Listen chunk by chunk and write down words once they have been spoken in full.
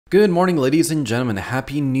Good morning, ladies and gentlemen.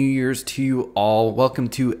 Happy New Year's to you all. Welcome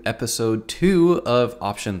to episode 2 of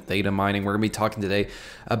Option Theta Mining. We're going to be talking today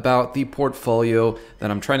about the portfolio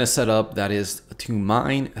that I'm trying to set up, that is to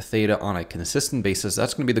mine Theta on a consistent basis.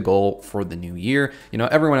 That's going to be the goal for the new year. You know,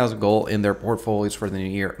 everyone has a goal in their portfolios for the new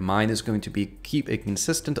year. Mine is going to be keep a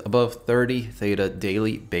consistent above 30 Theta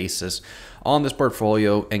daily basis on this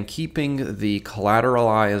portfolio and keeping the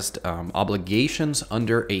collateralized obligations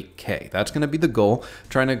under 8K. That's going to be the goal,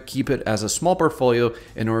 trying to keep it as a small portfolio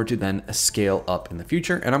in order to then scale up in the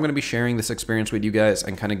future. And I'm going to be sharing this experience with you guys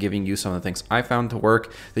and kind of giving you some of the things I found to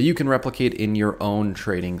work that you can replicate in your own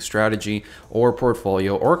trading strategy or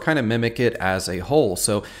portfolio, or kind of mimic it as a whole.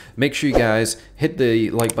 So make sure you guys hit the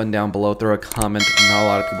like button down below, throw a comment. Not a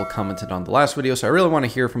lot of people commented on the last video, so I really want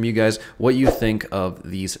to hear from you guys what you think of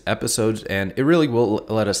these episodes, and it really will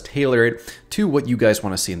let us tailor it to what you guys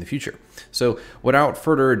want to see in the future. So without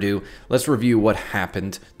further ado, let's review what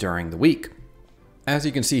happened during the week. As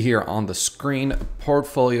you can see here on the screen,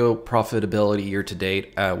 portfolio profitability year to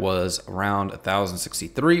date was around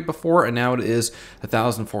 1,063 before, and now it is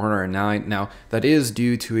 1,409. Now that is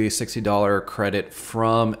due to a $60 credit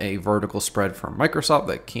from a vertical spread from Microsoft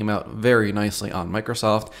that came out very nicely on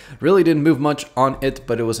Microsoft. Really didn't move much on it,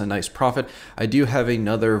 but it was a nice profit. I do have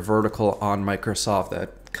another vertical on Microsoft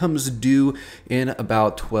that comes due in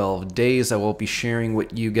about 12 days. I will be sharing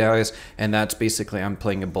with you guys, and that's basically I'm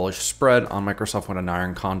playing a bullish spread on Microsoft with an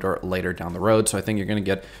iron condor later down the road. So I think you're going to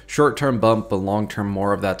get short-term bump, but long-term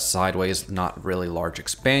more of that sideways, not really large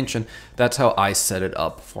expansion. That's how I set it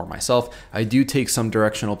up for myself. I do take some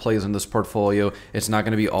directional plays in this portfolio. It's not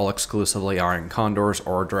going to be all exclusively iron condors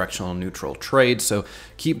or directional neutral trades, so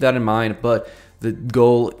keep that in mind. But the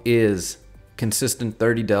goal is consistent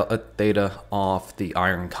 30 Theta off the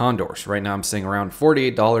iron condors. Right now I'm seeing around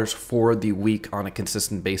 $48 for the week on a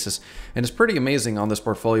consistent basis, and it's pretty amazing on this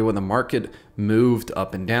portfolio when the market moved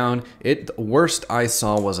up and down. The worst I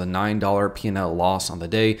saw was a $9 P&L loss on the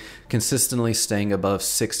day, consistently staying above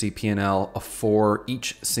 60 P&L for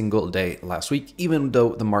each single day last week, even though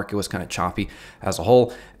the market was kind of choppy as a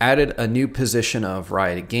whole. Added a new position of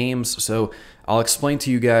Riot Games, so I'll explain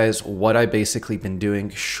to you guys what I basically been doing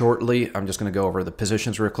shortly. I'm just going to go over the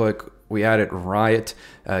positions real quick. We added Riot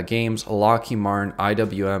Games, Lockheed Martin,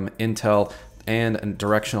 IWM, Intel, and a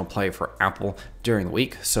directional play for Apple during the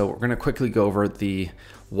week. So we're going to quickly go over the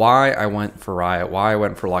why I went for Riot, why I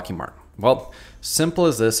went for Lockheed Martin. Well, simple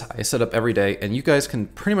as this, I set up every day, and you guys can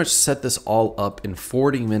pretty much set this all up in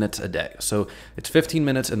 40 minutes a day. So it's 15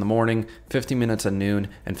 minutes in the morning, 15 minutes at noon,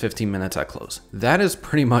 and 15 minutes at close. That is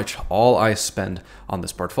pretty much all I spend on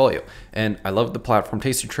this portfolio. And I love the platform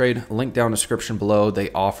Tasty Trade. Link down in the description below.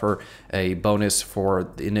 They offer a bonus for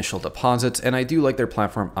the initial deposits, and I do like their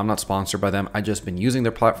platform. I'm not sponsored by them. I've just been using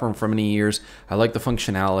their platform for many years. I like the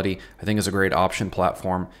functionality. I think it's a great option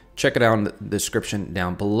platform. Check it out in the description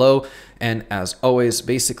down below. And as always,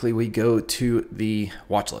 basically we go to the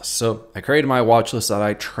watch list. So I created my watch list that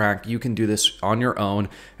I track. You can do this on your own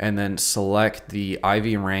and then select the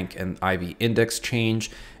IV rank and IV index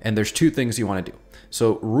change. And there's two things you want to do.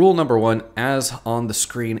 So rule number one, as on the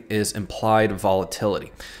screen, is implied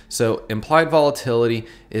volatility. So implied volatility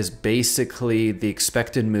is basically the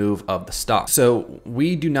expected move of the stock. So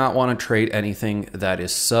we do not want to trade anything that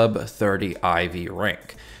is sub 30 IV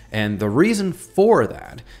rank. And the reason for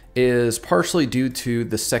that is partially due to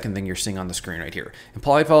the second thing you're seeing on the screen right here.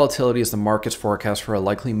 Implied volatility is the market's forecast for a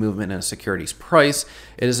likely movement in a security's price.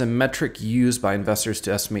 It is a metric used by investors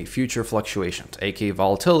to estimate future fluctuations, aka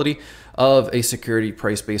volatility, of a security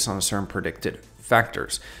price based on certain predicted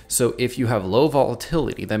factors. So if you have low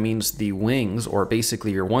volatility, that means the wings, or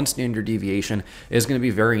basically your one standard deviation, is going to be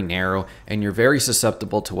very narrow, and you're very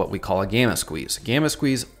susceptible to what we call a gamma squeeze. Gamma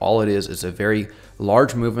squeeze, all it is a very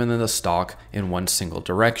large movement in the stock in one single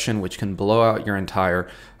direction, which can blow out your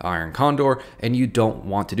entire iron condor, and you don't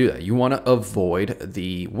want to do that. You want to avoid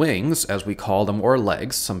the wings, as we call them, or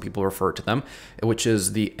legs, some people refer to them, which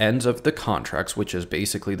is the ends of the contracts, which is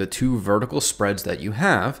basically the two vertical spreads that you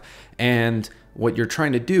have. And what you're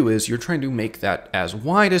trying to do is you're trying to make that as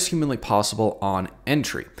wide as humanly possible on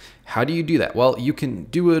entry. How do you do that? Well, you can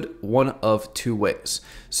do it one of two ways.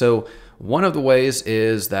 So one of the ways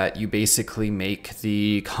is that you basically make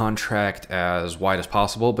the contract as wide as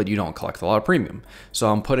possible, but you don't collect a lot of premium. So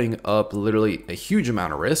I'm putting up literally a huge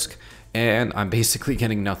amount of risk, and I'm basically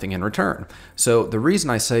getting nothing in return. So the reason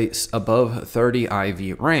I say above 30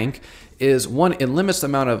 IV rank is, one, it limits the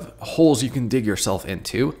amount of holes you can dig yourself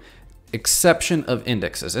into. exception of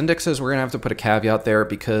indexes. Indexes, we're going to have to put a caveat there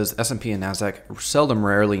because S&P and NASDAQ seldom,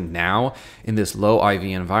 rarely now in this low IV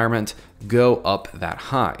environment go up that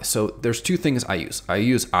high. So there's two things I use. I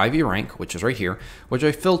use IV rank, which is right here, which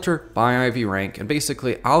I filter by IV rank. And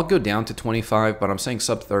basically I'll go down to 25, but I'm saying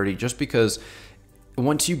sub 30 just because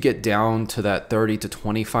once you get down to that 30 to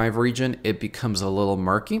 25 region, it becomes a little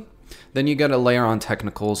murky. Then you got to layer on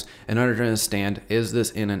technicals and understand, is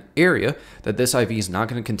this in an area that this IV is not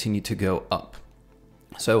going to continue to go up?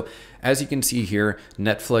 So as you can see here,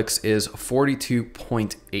 Netflix is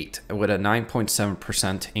 42.8 with a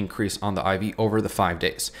 9.7% increase on the IV over the 5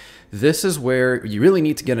 days. This is where you really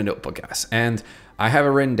need to get a notebook, guys. And I have it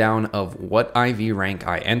written down of what IV rank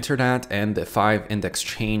I entered at and the 5 index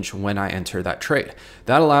change when I enter that trade.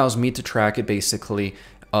 That allows me to track it basically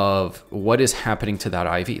of what is happening to that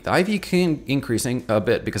IV. The IV came increasing a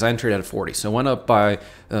bit because I entered at 40, so it went up by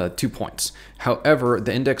 2 points. However,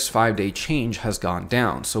 the index 5-day change has gone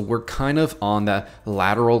down. So we're kind of on that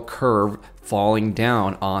lateral curve falling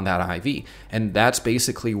down on that IV. And that's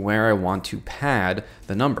basically where I want to pad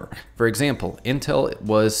the number. For example, Intel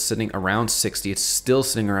was sitting around 60. It's still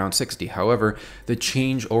sitting around 60. However, the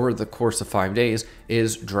change over the course of 5 days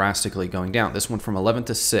is drastically going down. This went from 11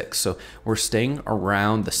 to 6. So we're staying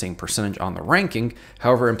around the same percentage on the ranking.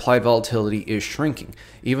 However, implied volatility is shrinking.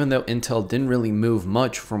 Even though Intel didn't really move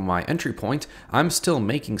much from my entry point, I'm still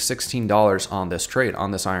making $16 on this trade,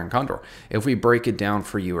 on this iron condor. If we break it down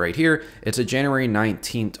for you right here, it's a January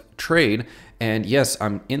 19th trade. And yes,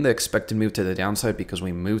 I'm in the expected move to the downside because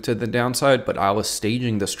we moved to the downside, but I was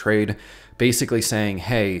staging this trade basically saying,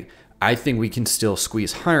 hey, I think we can still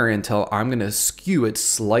squeeze higher until I'm going to skew it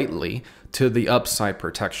slightly to the upside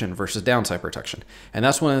protection versus downside protection. And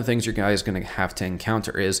that's one of the things you guys are going to have to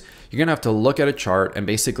encounter is you're going to have to look at a chart and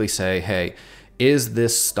basically say, hey, is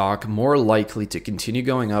this stock more likely to continue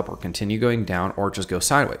going up or continue going down or just go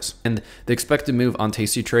sideways? And the expected move on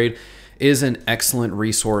Tasty Trade is an excellent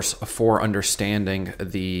resource for understanding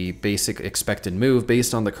the basic expected move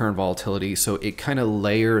based on the current volatility. So it kind of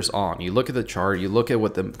layers on. You look at the chart, you look at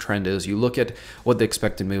what the trend is, you look at what the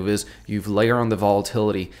expected move is, you layer on the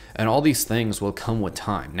volatility, and all these things will come with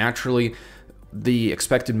time. Naturally, the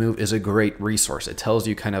expected move is a great resource. It tells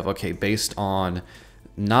you kind of, okay, based on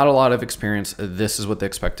not a lot of experience, this is what the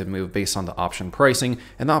expected move based on the option pricing.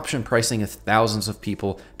 And the option pricing is thousands of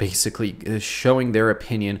people basically showing their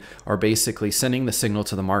opinion or basically sending the signal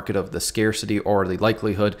to the market of the scarcity or the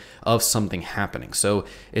likelihood of something happening. So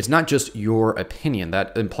it's not just your opinion.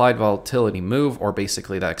 That implied volatility move or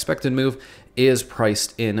basically that expected move is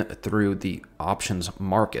priced in through the options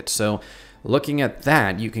market. So looking at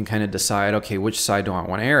that, you can kind of decide, okay, which side do I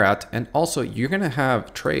want to err at? And also, you're going to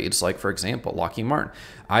have trades like, for example, Lockheed Martin.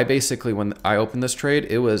 I basically, when I opened this trade,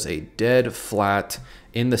 it was a dead flat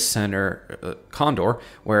in the center condor,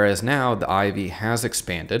 whereas now the IV has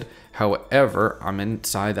expanded. However, I'm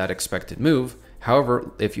inside that expected move.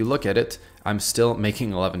 However, if you look at it, I'm still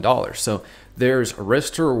making $11. So there's a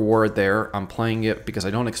risk to reward there. I'm playing it because I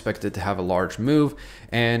don't expect it to have a large move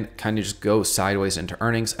and kind of just go sideways into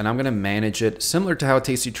earnings. And I'm going to manage it similar to how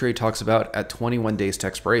Tasty Trade talks about at 21 days to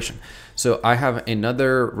expiration. So I have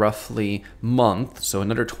another roughly month, so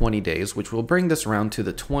another 20 days, which will bring this around to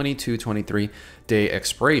the 22, 23 day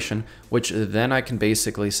expiration, which then I can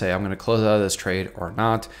basically say I'm going to close out of this trade or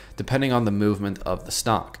not, depending on the movement of the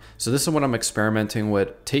stock. So this is what I'm experimenting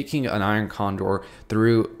with, taking an iron condor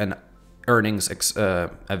through an earnings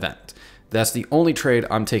event. That's the only trade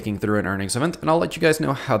I'm taking through an earnings event, and I'll let you guys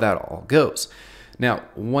know how that all goes. Now,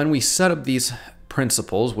 when we set up these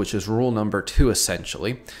principles, which is rule number 2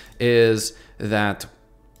 essentially, is that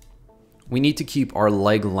we need to keep our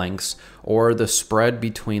leg lengths or the spread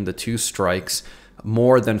between the two strikes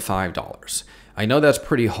more than $5. I know that's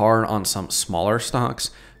pretty hard on some smaller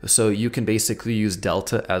stocks, so you can basically use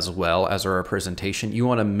delta as well as a representation. You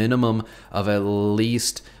want a minimum of at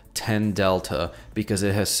least 10 delta because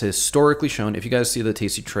it has historically shown, if you guys see the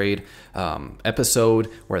Tasty Trade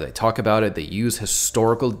episode where they talk about it, they use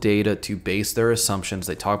historical data to base their assumptions.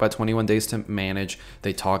 They talk about 21 days to manage.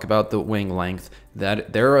 They talk about the wing length.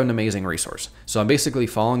 That they're an amazing resource. So I'm basically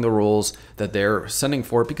following the rules that they're sending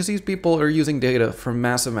for because these people are using data for a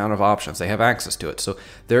massive amount of options. They have access to it. So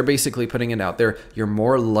they're basically putting it out there. You're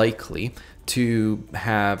more likely to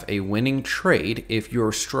have a winning trade if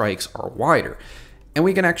your strikes are wider. And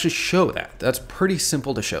we can actually show that. That's pretty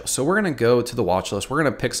simple to show. So we're going to go to the watch list. We're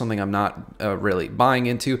going to pick something I'm not really buying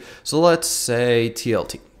into. So let's say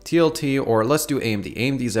TLT. TLT, or let's do AMD.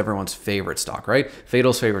 AMD is everyone's favorite stock, right?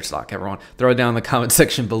 Fatal's favorite stock. Everyone throw it down in the comment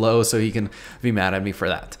section below so he can be mad at me for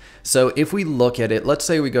that. So if we look at it, let's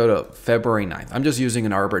say we go to February 9th. I'm just using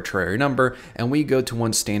an arbitrary number, and we go to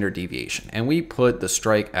one standard deviation, and we put the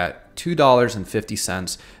strike at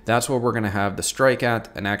 $2.50. That's where we're going to have the strike at,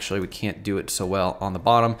 and actually we can't do it so well on the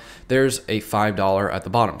bottom. There's a $5 at the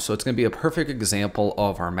bottom. So it's going to be a perfect example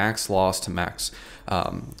of our max loss to max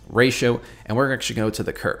ratio, and we're actually going to go to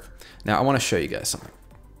the curve. Now I want to show you guys something.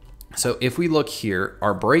 So if we look here,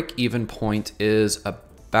 our break-even point is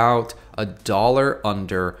about $1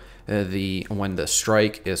 under when the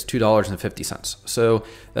strike is $2.50. So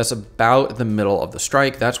that's about the middle of the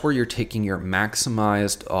strike. That's where you're taking your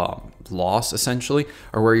maximized loss essentially,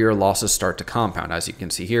 or where your losses start to compound. As you can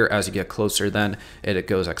see here, as you get closer, then it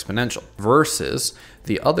goes exponential. Versus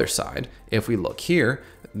the other side, if we look here,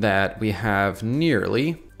 that we have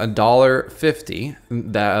nearly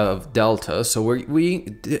 $1.50 of delta. So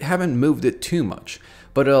we haven't moved it too much,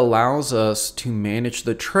 but it allows us to manage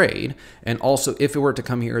the trade. And also, if it were to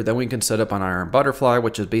come here, then we can set up an iron butterfly,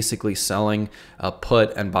 which is basically selling a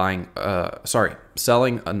put and buying,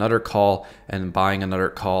 selling another call and buying another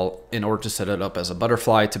call in order to set it up as a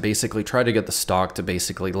butterfly to basically try to get the stock to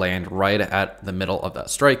basically land right at the middle of that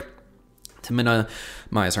strike to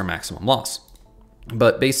minimize our maximum loss.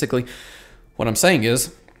 But basically, what I'm saying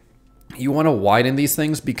is you want to widen these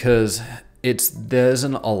things because it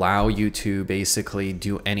doesn't allow you to basically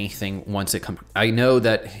do anything once it comes. I know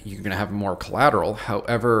that you're going to have more collateral.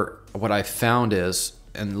 However, what I found is,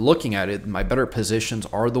 and looking at it, my better positions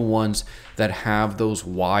are the ones that have those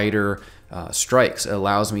wider strikes. It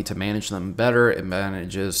allows me to manage them better. It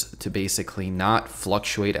manages to basically not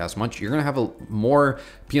fluctuate as much. You're going to have more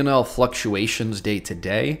P&L fluctuations day to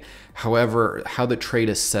day. However, how the trade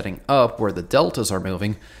is setting up, where the deltas are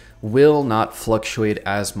moving, will not fluctuate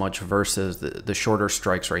as much versus the shorter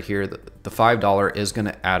strikes right here. The $5 is going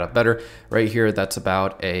to add up better. Right here, that's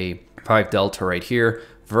about a 5 delta right here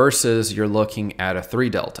versus you're looking at a 3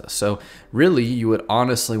 delta. So really, you would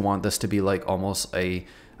honestly want this to be like almost a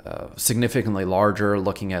significantly larger,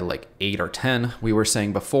 looking at like 8 or 10 we were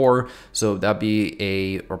saying before. So that'd be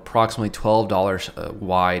a approximately $12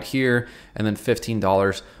 wide here, and then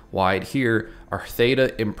 $15 wide here. Our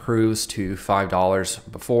theta improves to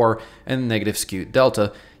 $5 before, and negative skewed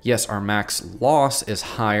delta. Yes, our max loss is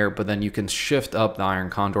higher, but then you can shift up the iron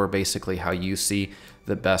condor basically how you see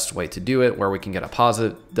the best way to do it, where we can get a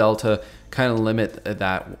positive delta, kind of limit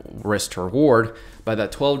that risk to reward. But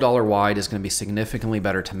that $12 wide is going to be significantly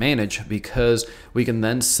better to manage, because we can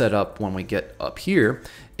then set up, when we get up here,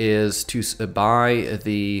 is to buy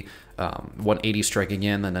the 180 strike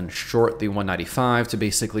again, and then short the 195 to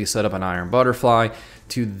basically set up an iron butterfly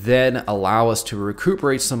to then allow us to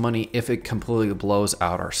recuperate some money if it completely blows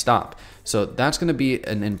out our stop. So that's going to be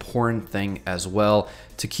an important thing as well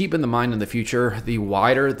to keep in the mind in the future. The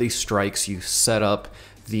wider the strikes you set up,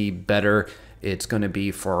 the better it's going to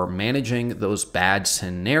be for managing those bad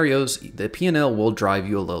scenarios. The P&L will drive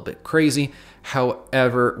you a little bit crazy.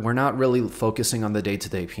 However, we're not really focusing on the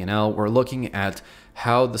day-to-day P&L. We're looking at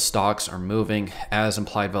how the stocks are moving as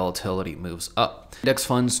implied volatility moves up. Index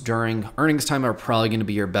funds during earnings time are probably going to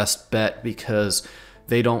be your best bet, because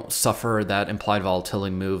they don't suffer that implied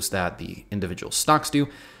volatility moves that the individual stocks do.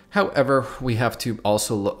 However, we have to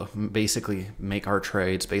also basically make our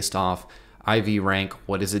trades based off IV rank.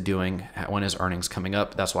 What is it doing? When is earnings coming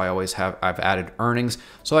up? That's why I've added earnings,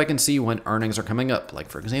 so I can see when earnings are coming up. Like,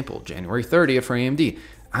 for example, January 30th for AMD.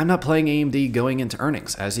 I'm not playing AMD going into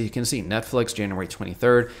earnings. As you can see, Netflix, January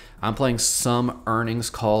 23rd. I'm playing some earnings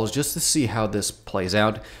calls just to see how this plays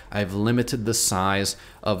out. I've limited the size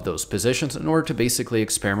of those positions in order to basically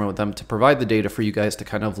experiment with them, to provide the data for you guys to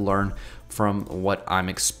kind of learn from what I'm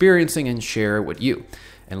experiencing and share with you.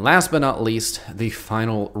 And last but not least, the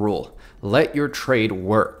final rule: let your trade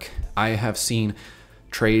work. I have seen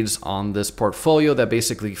trades on this portfolio that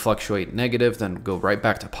basically fluctuate negative, then go right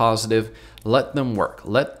back to positive. Let them work.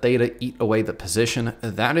 Let theta eat away the position.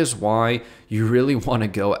 That is why you really want to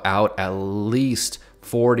go out at least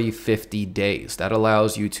 40, 50 days. That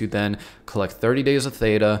allows you to then collect 30 days of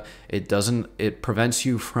theta. It prevents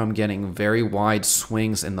you from getting very wide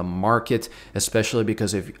swings in the market, especially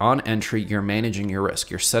because if on entry, you're managing your risk.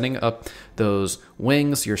 You're setting up those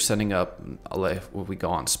wings. You're setting up, if we go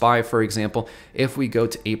on SPY, for example, if we go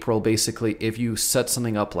to April, basically, if you set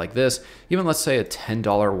something up like this, even let's say a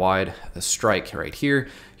 $10 wide strike right here,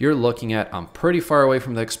 you're looking at, I'm pretty far away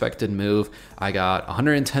from the expected move. I got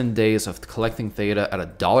 110 days of collecting theta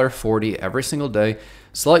at $1.40 every single day.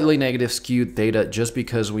 Slightly negative skewed theta just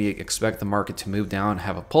because we expect the market to move down,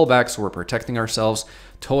 have a pullback, so we're protecting ourselves.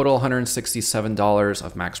 Total $167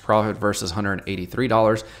 of max profit versus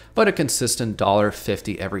 $183, but a consistent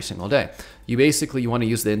 $1.50 every single day. You want to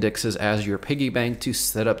use the indexes as your piggy bank to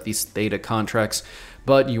set up these theta contracts,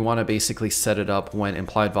 but you want to basically set it up when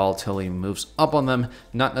implied volatility moves up on them,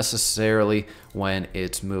 not necessarily when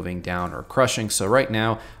it's moving down or crushing. So right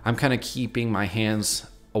now, I'm kind of keeping my hands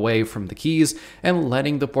away from the keys and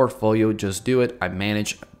letting the portfolio just do it. I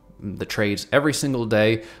manage the trades every single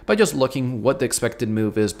day by just looking what the expected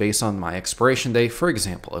move is based on my expiration day. For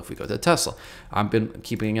example, if we go to Tesla, I've been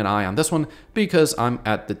keeping an eye on this one because I'm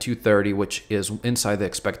at the 230, which is inside the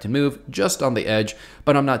expected move, just on the edge,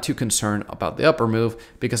 but I'm not too concerned about the upper move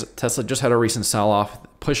because Tesla just had a recent sell-off,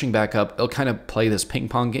 pushing back up. It'll kind of play this ping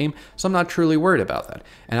pong game, so I'm not truly worried about that.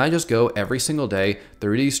 And I just go every single day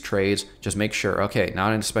through these trades, just make sure, okay,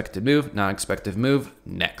 not an expected move, not expected move,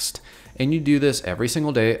 next. And you do this every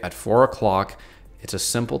single day at 4 o'clock. It's a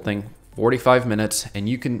simple thing, 45 minutes, and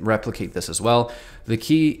you can replicate this as well. The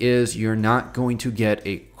key is you're not going to get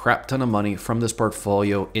a crap ton of money from this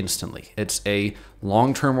portfolio instantly. It's a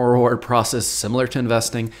long-term reward process similar to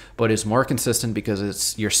investing, but it's more consistent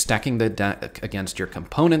because you're stacking the deck against your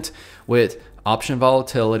component with option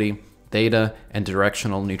volatility, theta, and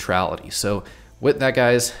directional neutrality. So with that,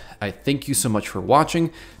 guys, I thank you so much for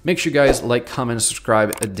watching. Make sure you guys like, comment, and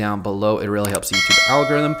subscribe down below. It really helps the YouTube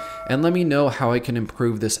algorithm. And let me know how I can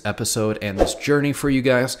improve this episode and this journey for you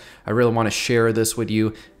guys. I really want to share this with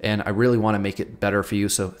you, and I really want to make it better for you.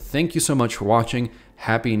 So thank you so much for watching.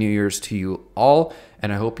 Happy New Year's to you all,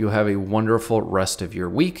 and I hope you have a wonderful rest of your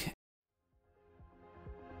week.